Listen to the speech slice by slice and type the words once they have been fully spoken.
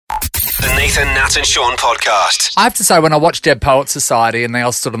Nathan, Nat and Sean podcast. I have to say, when I watched Dead Poets Society and they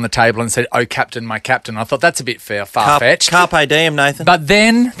all stood on the table and said, "Oh, Captain, my Captain," I thought that's a bit far-fetched. Carpe diem, Nathan. But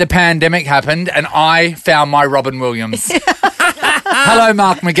then the pandemic happened and I found my Robin Williams. Hello,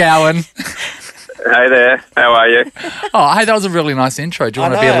 Mark McGowan. Hey there, how are you? Oh, hey, that was a really nice intro. Do you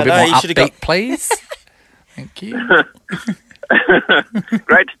want to be a little bit more upbeat, please? Thank you.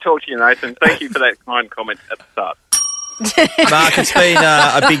 Great to talk to you, Nathan. Thank you for that kind comment at the start. Mark, it's been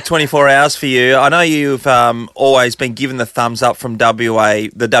a big 24 hours for you. I know you've always been given the thumbs up from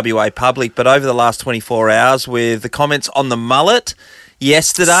the WA public, but over the last 24 hours with the comments on the mullet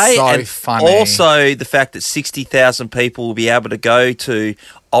yesterday and funny. Also the fact that 60,000 people will be able to go to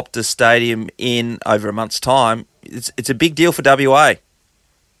Optus Stadium in over a month's time, it's a big deal for WA.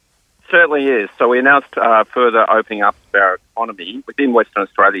 Certainly is. So we announced further opening up of our economy within Western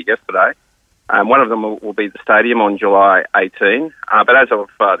Australia yesterday. One of them will be the stadium on July 18. But as of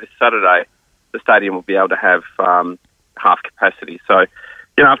this Saturday, the stadium will be able to have half capacity. So,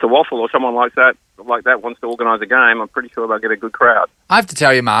 you know, if the Waffle or someone like that wants to organise a game, I'm pretty sure they'll get a good crowd. I have to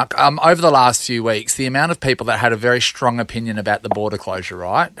tell you, Mark, over the last few weeks, the amount of people that had a very strong opinion about the border closure,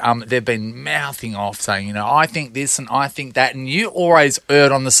 right? They've been mouthing off saying, you know, I think this and I think that, and you always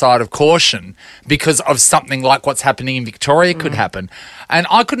erred on the side of caution because of something like what's happening in Victoria could happen. And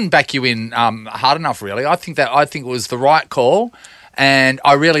I couldn't back you in hard enough, really. I think it was the right call, and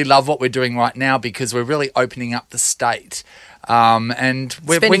I really love what we're doing right now because we're really opening up the state. And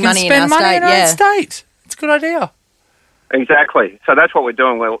we can spend money in our own state. It's a good idea. Exactly. So that's what we're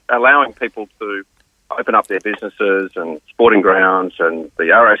doing. We're allowing people to open up their businesses and sporting grounds and the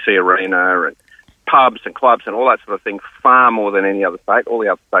ROC arena and pubs and clubs and all that sort of thing far more than any other state. All the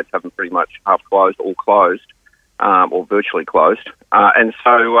other states have them pretty much half closed, all closed, or virtually closed. And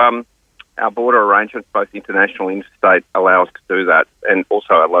so our border arrangements, both international and interstate, allow us to do that, and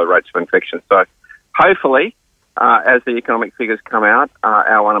also our low rates of infection. So hopefully, as the economic figures come out,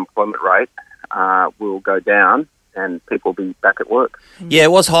 our unemployment rate will go down and people will be back at work. Yeah,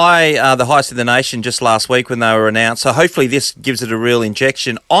 it was high, the highest in the nation just last week when they were announced. So hopefully this gives it a real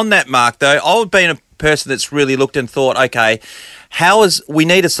injection. On that, Mark, though, I've been a person that's really looked and thought, okay, we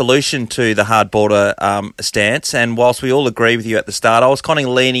need a solution to the hard border stance. And whilst we all agree with you at the start, I was kind of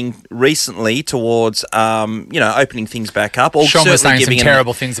leaning recently towards, opening things back up. Sean was saying some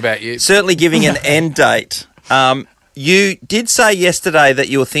terrible things about you. Certainly giving an end date. You did say yesterday that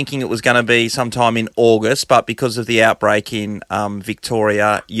you were thinking it was going to be sometime in August, but because of the outbreak in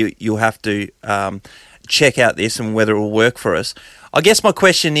Victoria, you'll have to check out this and whether it will work for us. I guess my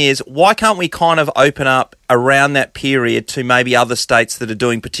question is, why can't we kind of open up around that period to maybe other states that are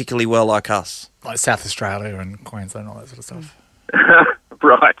doing particularly well like us? Like South Australia and Queensland and all that sort of stuff.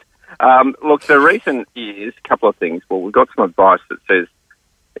 Right. Look, the reason is a couple of things. Well, we've got some advice that says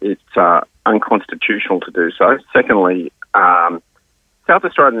it's unconstitutional to do so. Secondly, South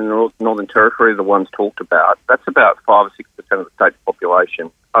Australia and the Northern Territory are the ones talked about. That's about 5 or 6% of the state's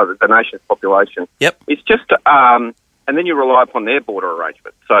population, the nation's population. Yep. It's just, and then you rely upon their border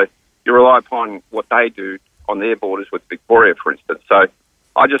arrangements. So you rely upon what they do on their borders with Victoria, for instance. So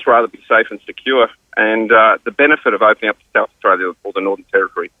I'd just rather be safe and secure. And the benefit of opening up to South Australia or the Northern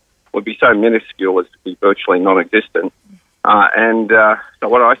Territory would be so minuscule as to be virtually non-existent. So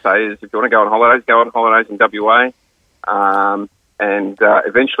what I say is, if you want to go on holidays in WA, and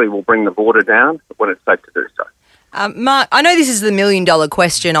eventually we'll bring the border down when it's safe to do so. Mark, I know this is the $1 million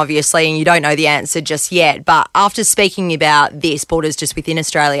question, obviously, and you don't know the answer just yet, but after speaking about this, borders just within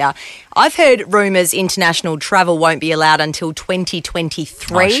Australia, I've heard rumours international travel won't be allowed until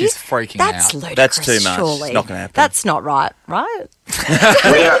 2023. Oh, she's freaking out. That's ludicrous, That's too much. surely. It's not going to happen. That's not right?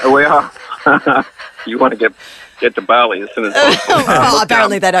 We are. You want to get to Bali as soon as possible. Well,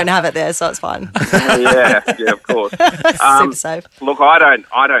 apparently they don't have it there, so it's fine. yeah, of course. Super safe. Look, I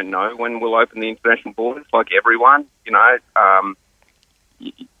don't know when we'll open the international borders. Like everyone, you know,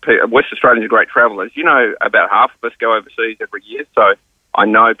 West Australians are great travellers. You know, about half of us go overseas every year, so I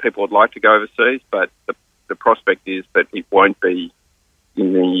know people would like to go overseas, but the prospect is that it won't be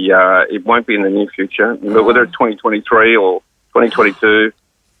in the near future. Whether it's 2023 or 2022.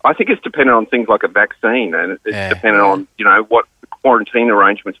 I think it's dependent on things like a vaccine, and it's dependent on, you know, what quarantine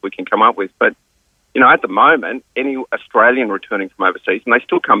arrangements we can come up with. But, you know, at the moment, any Australian returning from overseas, and they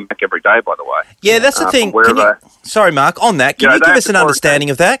still come back every day, by the way. Yeah, that's the thing. Sorry, Mark, on that, can you give us an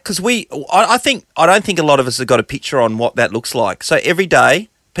understanding of that? Because I don't think a lot of us have got a picture on what that looks like. So every day,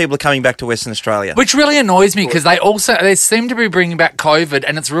 people are coming back to Western Australia. Which really annoys me because they seem to be bringing back COVID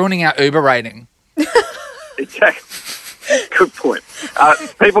and it's ruining our Uber rating. Exactly. Good point.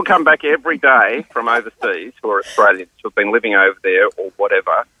 People come back every day from overseas who are Australians who have been living over there or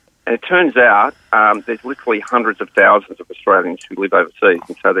whatever, And it turns out there's literally hundreds of thousands of Australians who live overseas,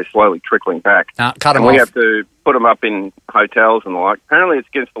 and so they're slowly trickling back. Cut them and off. we have to put them up in hotels and the like. Apparently, it's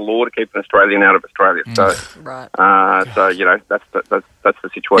against the law to keep an Australian out of Australia. So, Right. so you know, that's the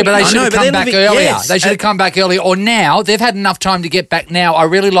situation. Yeah, but they should know, have but come they're back living- earlier. yes. They should have come back earlier. Or now, they've had enough time to get back now. I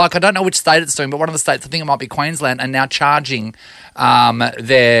don't know which state it's doing, but one of the states, I think it might be Queensland, are now charging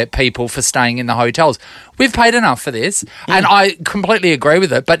their people for staying in the hotels. We've paid enough for this, and I completely agree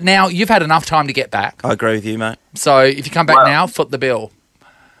with it. But now you've had enough time to get back. I agree with you, mate. So if you come back Well- now, foot the bill.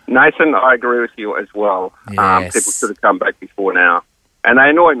 Nathan, I agree with you as well. Yes. People should have come back before now. And they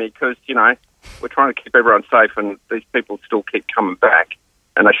annoy me because, you know, we're trying to keep everyone safe and these people still keep coming back.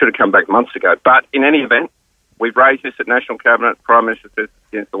 And they should have come back months ago. But in any event, we've raised this at National Cabinet. Prime Minister says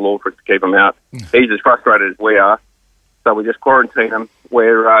it's against the law for us to keep them out. He's as frustrated as we are. So we just quarantine them.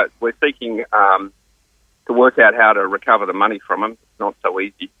 We're seeking to work out how to recover the money from them. It's not so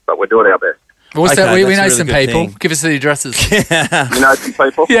easy, but we're doing our best. What's Okay, that? We that's a know really some good people. thing. Give us the addresses. You know some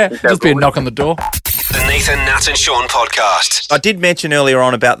people? Yeah, Is that just be a good? knock on the door. The Nathan, Nat and Sean podcast. I did mention earlier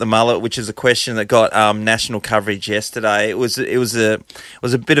on about the mullet, which is a question that got national coverage yesterday. It was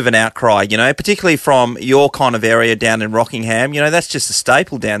a bit of an outcry, you know, particularly from your kind of area down in Rockingham. You know, that's just a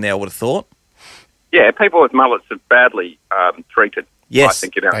staple down there, I would have thought. Yeah, people with mullets are badly treated, Yes, I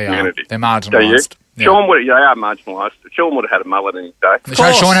think, in our They are. community. They're Do you? marginalised. Yeah. Sean they are marginalised. Sean would have had a mullet in his day.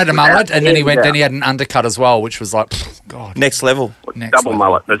 Sean had a mullet, and then he went. Yeah. Then he had an undercut as well, which was like, God, Next level. next double level.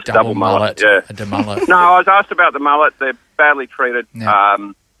 mullet. That's double mullet, yeah. A mullet. No, I was asked about the mullet. They're badly treated. Yeah.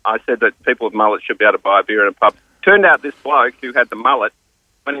 I said that people with mullets should be able to buy a beer in a pub. Turned out this bloke who had the mullet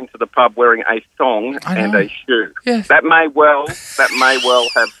went into the pub wearing a thong I and know. a shoe. Yeah. That may well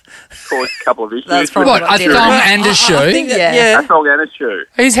have caused a couple of issues. That's with probably What, what a did it. thong and a shoe? I think that, Yeah. a thong and a shoe.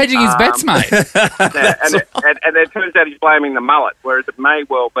 He's hedging his bets, mate. Yeah, and it turns out he's blaming the mullet, whereas it may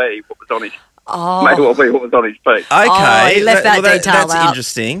well be what was on his Oh. may well be what was on his feet. Okay. he left that detail That's out.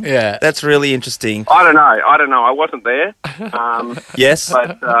 interesting. Yeah. That's really interesting. I don't know. I wasn't there. Yes.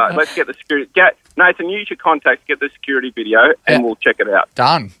 But let's get the security. Nathan, use your contacts, get the security video, and Yeah. we'll check it out.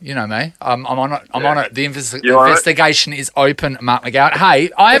 Done. You know me. I'm on it. I'm on it. The You on it? investigation is open, Mark McGowan.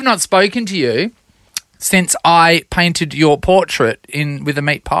 Hey, I have not spoken to you since I painted your portrait with a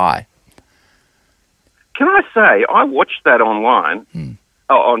meat pie. Can I say, I watched that online,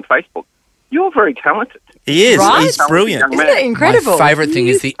 on Facebook. You're very talented. He is. Right? He's brilliant. Young Isn't man. it incredible? My favourite thing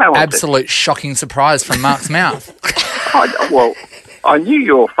is the Talented. absolute shocking surprise from Mark's mouth. I knew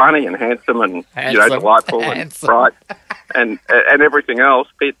you were funny and handsome and Handsome. delightful Handsome. and bright and everything else,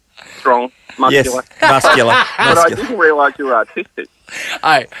 fit, strong, Yes. muscular. Muscular. But I Muscular. didn't realise you were artistic.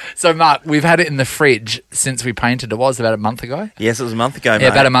 Hey, so Mark, we've had it in the fridge since we painted it. Was about a month ago. Yes, it was a month ago, mate. Yeah,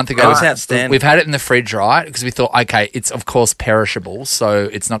 about a month ago. That was outstanding. We've had it in the fridge, right? Because we thought, okay, it's of course perishable, so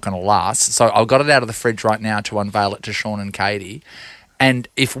it's not going to last. So I've got it out of the fridge right now to unveil it to Sean and Katie. And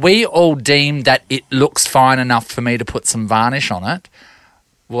if we all deem that it looks fine enough for me to put some varnish on it,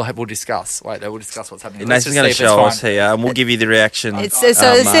 we'll discuss. We'll discuss what's happening. Let's Nathan's just going to see if it's show fine. us here, and we'll give you the reaction. It's Mark, so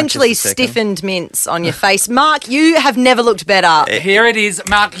just essentially a second. stiffened mince on your face. Mark, you have never looked better. Here it is,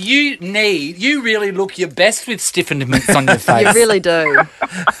 Mark. You really look your best with stiffened mints on your face. You really do.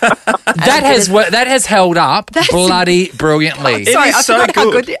 That has held up bloody brilliantly. It Sorry, is I so forgot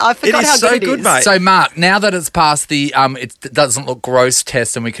how good. good. I forgot It is how so good it good, is. mate. So, Mark, now that it's passed the it doesn't look gross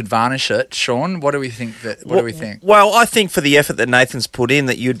test and we could varnish it, Sean, what do we think? What do we think? Well, I think for the effort that Nathan's put in,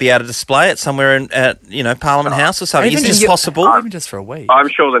 that you'd be able to display it somewhere at Parliament House or something. Is this possible? Even just for a week. I'm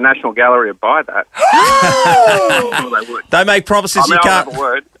sure the National Gallery would buy that. I'm sure they would. Don't make promises I mean, you I'll can't. have a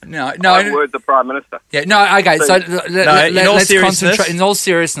word. No, I'll have a word the Prime Minister. Yeah, no, okay. So in all let's seriousness- concentrate. In all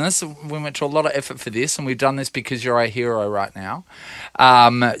seriousness, we went to a lot of effort for this, and we've done this because you're a hero right now.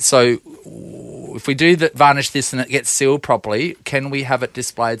 So if we do varnish this and it gets sealed properly, can we have it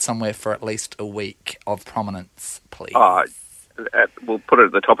displayed somewhere for at least a week of prominence, please? We'll put it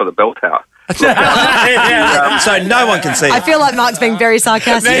at the top of the bell tower. So no one can see I it. feel like Mark's being very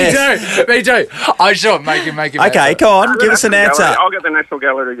sarcastic. Me too. I sure make him. Okay, go on. Give us an answer. I'll get the National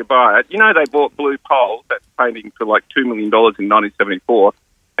Gallery to buy it. You know, they bought Blue Pole, that painting, for like $2 million in 1974,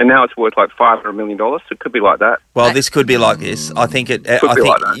 and now it's worth like $500 million. So it could be like that. Well, this could be like this. I think it. I Could be think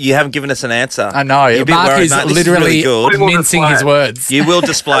like that. you haven't given us an answer. I know. You're a bit Mark worried, is mate. This literally really good. We'll mincing display his it. words. You will As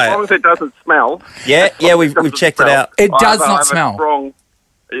display long it. as it doesn't smell. Yeah, we've checked it out. It does I not have a smell.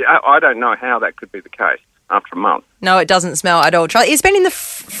 I don't know how that could be the case after a month. No, it doesn't smell at all. It's been in the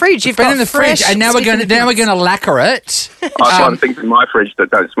fridge. You've Been got in the fridge, fresh and now we're stiffened going mince. to lacquer it. I find things in my fridge that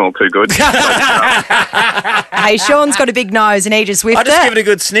don't smell too good. Hey, Sean's got a big nose and he just whiffed I just it. give it a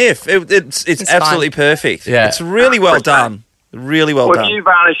good sniff. It's It's absolutely perfect. Yeah. It's really well done. Really well Well, done. if you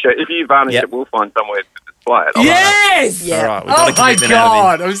varnish Yep. it, we'll find somewhere to display it. Yes! Yeah. All right, we've got a Oh my commitment out of him.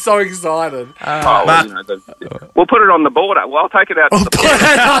 God, I'm so excited. Oh, well, you know, we'll put it on the border. Well, I'll take it out to the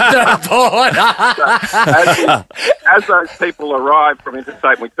border. As those people arrive from interstate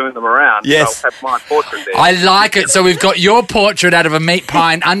and we turn them around, Yes. I'll have my portrait there. I like it. So we've got your portrait out of a meat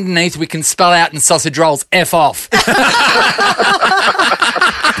pie, and underneath we can spell out in sausage rolls, F off.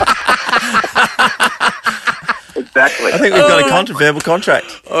 Exactly. I think we've got a verbal contract.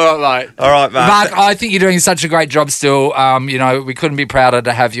 All right, mate. All right, Mark. Mark, I think you're doing such a great job still. You know, we couldn't be prouder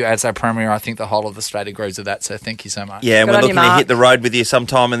to have you as our premier. I think the whole of the state agrees with that, so thank you so much. Yeah, and Good we're on you, looking to Mark. hit the road with you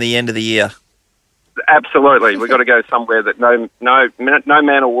sometime in the end of the year. Absolutely. We've got to go somewhere that no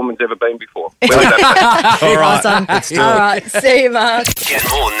man or woman's ever been before. Where would that be? All right. Awesome. All right. See you, Mark. Get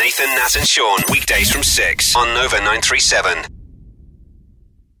more Nathan, Nat and Sean weekdays from 6 on Nova 937.